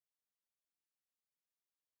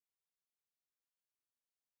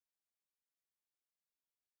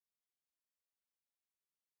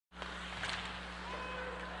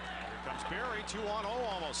Barrie, 2-on-0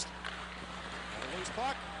 almost. And a loose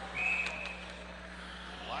puck.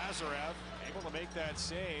 Lazarev able to make that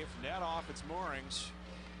save, net off its moorings.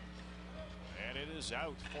 And it is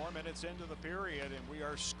out 4 minutes into the period, and we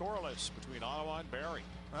are scoreless between Ottawa and Barrie.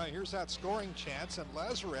 Here's that scoring chance, and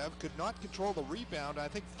Lazarev could not control the rebound. I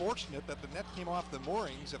think fortunate that the net came off the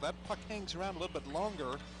moorings. If that puck hangs around a little bit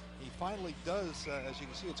longer, he finally does. As you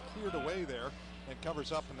can see, it's cleared away there and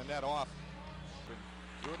covers up in the net off.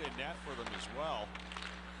 Good in net for them as well.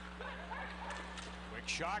 Quick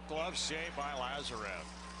shot, glove save by Lazarev.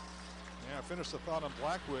 Yeah, finish the thought on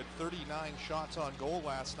Blackwood. 39 shots on goal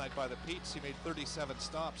last night by the Petes. He made 37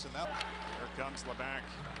 stops, and that. Here comes LeBanc.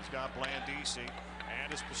 He's got Blandisi.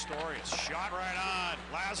 And it's Pistorius. Shot right on.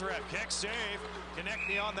 Lazarev, kick, save. Connect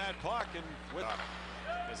me on that puck. And with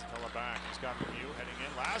is to LeBanc. He's got Lemieux heading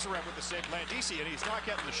in. Lazarev with the save. Blandisi, and he's not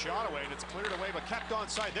getting the shot away, and it's cleared away, but kept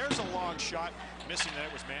onside. There's a long shot. Missing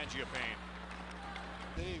that was Mangiapane.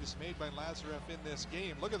 Saves made by Lazarev in this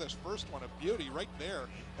game. Look at this first one, a beauty right there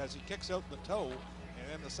as he kicks out the toe. And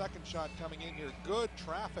then the second shot coming in here. Good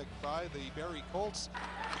traffic by the Barrie Colts.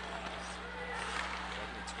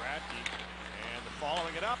 It's Radke. And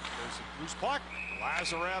following it up, there's a loose puck.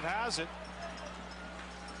 Lazarev has it.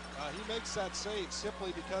 He makes that save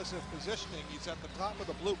simply because of positioning. He's at the top of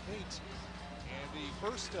the blue paint. And the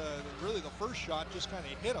first, really the first shot just kind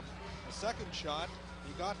of hit him. The second shot,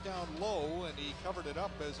 he got down low and he covered it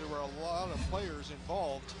up as there were a lot of players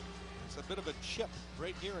involved. It's a bit of a chip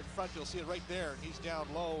right here in front. You'll see it right there. And he's down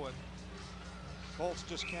low, and Colts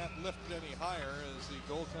just can't lift it any higher as the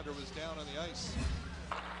goaltender was down on the ice.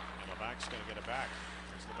 And LeBanc's going to get it back.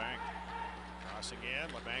 There's LeBanc. Crossing in.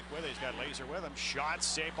 LeBanc with it. He's got Laser with him. Shot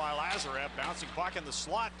saved by Lazarev. Bouncing puck in the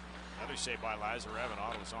slot. Another save by Lazarev, and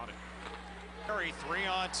Ottawa's on it. Barrie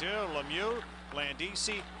 3-on-2. Lemieux,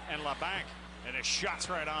 Blandisi, and LeBanc. And his shot's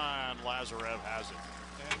right on. Lazarev has it.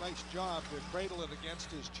 And nice job to cradle it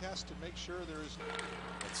against his chest and make sure there is.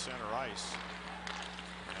 At center ice.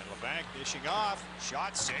 And LeBanc dishing off.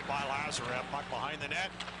 Shot saved by Lazarev. Puck behind the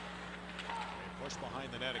net. They push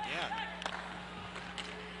behind the net again.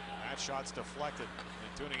 That shot's deflected.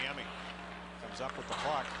 And Tuniemi comes up with the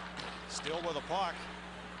puck. Still with the puck.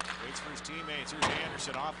 Waits for his teammates. Here's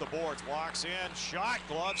Anderson off the boards. Walks in. Shot.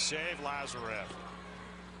 Glove save. Lazarev.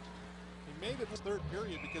 He made it in the third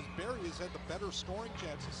period because Barrie has had the better scoring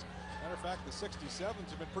chances. Matter of fact, the 67s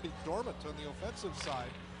have been pretty dormant on the offensive side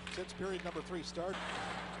since period number 3 started.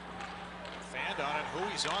 Fanned on it.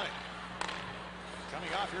 Huey's on it. Coming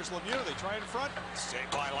off. Here's Lemieux. They try in front. Saved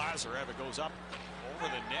by Lazarev. It goes up over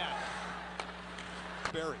the net.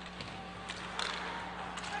 Barrie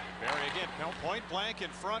again, point blank in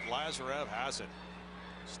front. Lazarev has it.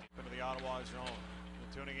 Steep into the Ottawa zone.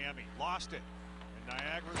 Tuniemi lost it. And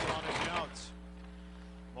Niagara's on his outs.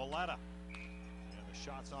 Moletta. And the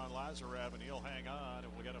shot's on Lazarev, and he'll hang on,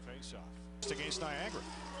 and we'll get a face-off. Just against Niagara.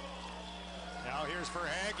 Now here's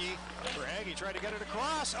Verhaeghe. Verhaeghe tried to get it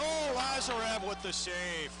across. Oh, Lazarev with the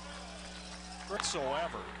save.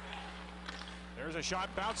 Whatsoever. There's a shot,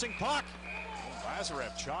 bouncing puck. Oh,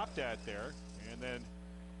 Lazarev chopped at there, and then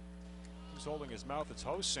who's holding his mouth? It's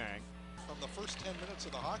Hosang. From the first 10 minutes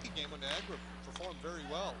of the hockey game when Niagara performed very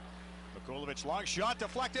well. Mikulovic, long shot,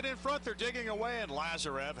 deflected in front. They're digging away, and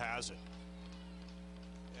Lazarev has it.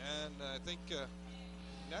 And I think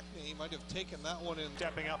Neckney might have taken that one in.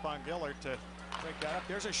 Stepping up on Gillard to pick that up.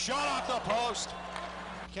 There's a shot off the post.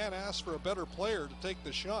 Can't ask for a better player to take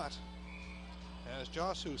the shot. As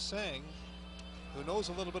Josh Hosang, who knows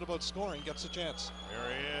a little bit about scoring, gets a chance.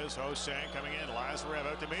 There he is, Hosang coming in.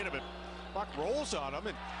 Lazarev out to meet him, and puck rolls on him,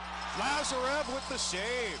 and Lazarev with the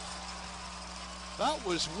save. That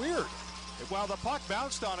was weird. Well, the puck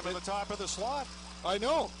bounced on him at the top of the slot. I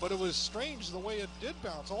know, but it was strange the way it did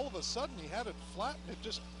bounce. All of a sudden, he had it flat, and it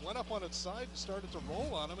just went up on its side and started to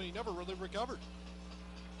roll on him, and he never really recovered.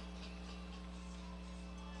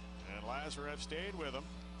 And Lazarev stayed with him.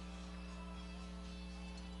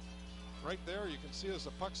 Right there, you can see as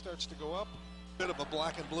the puck starts to go up. Bit of a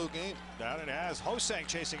black and blue game. Down it has. Hosang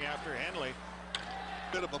chasing after Henley.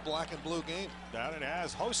 Bit of a black and blue game. Down it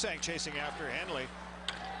has. Hosang chasing after Henley.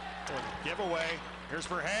 Giveaway. Here's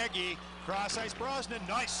Verhaeghe. Cross ice Brosnan.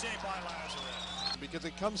 Nice save by Lazarev. Because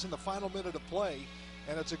it comes in the final minute of play,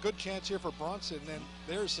 and it's a good chance here for Bronson. And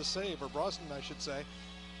there's the save, or Brosnan, I should say.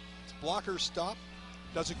 It's blocker stop.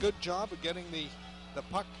 Does a good job of getting the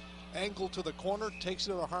puck angled to the corner. Takes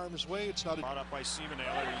it out of harm's way. It's not. Brought up by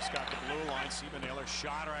Siebenthaler. He's got the blue line. Siebenthaler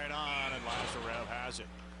shot right on, and Lazarev has it.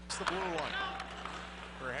 It's the blue one.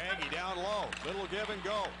 Verhaeghe down low. Little give and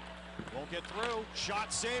go. Won't get through.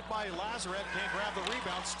 Shot saved by Lazarev. Can't grab the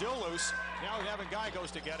rebound. Still loose. Now Evan Guy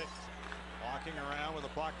goes to get it. Walking around with the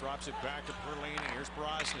puck, drops it back to Perlini. Here's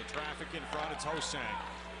Brosnan, traffic in front, it's Hosang.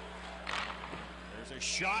 There's a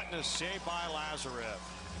shot and a save by Lazarev.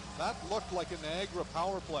 That looked like a Niagara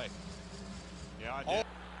power play. Yeah, it did.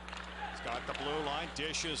 He's got the blue line,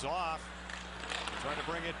 dishes off. Trying to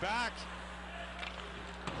bring it back.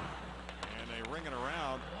 And they ring it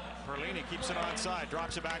around. Perlini keeps it onside,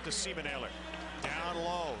 drops it back to Siebenthaler. Down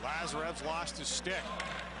low, Lazarev's lost his stick.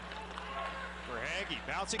 For Hagee,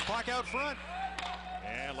 bouncing puck out front.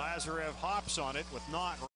 And Lazarev hops on it with not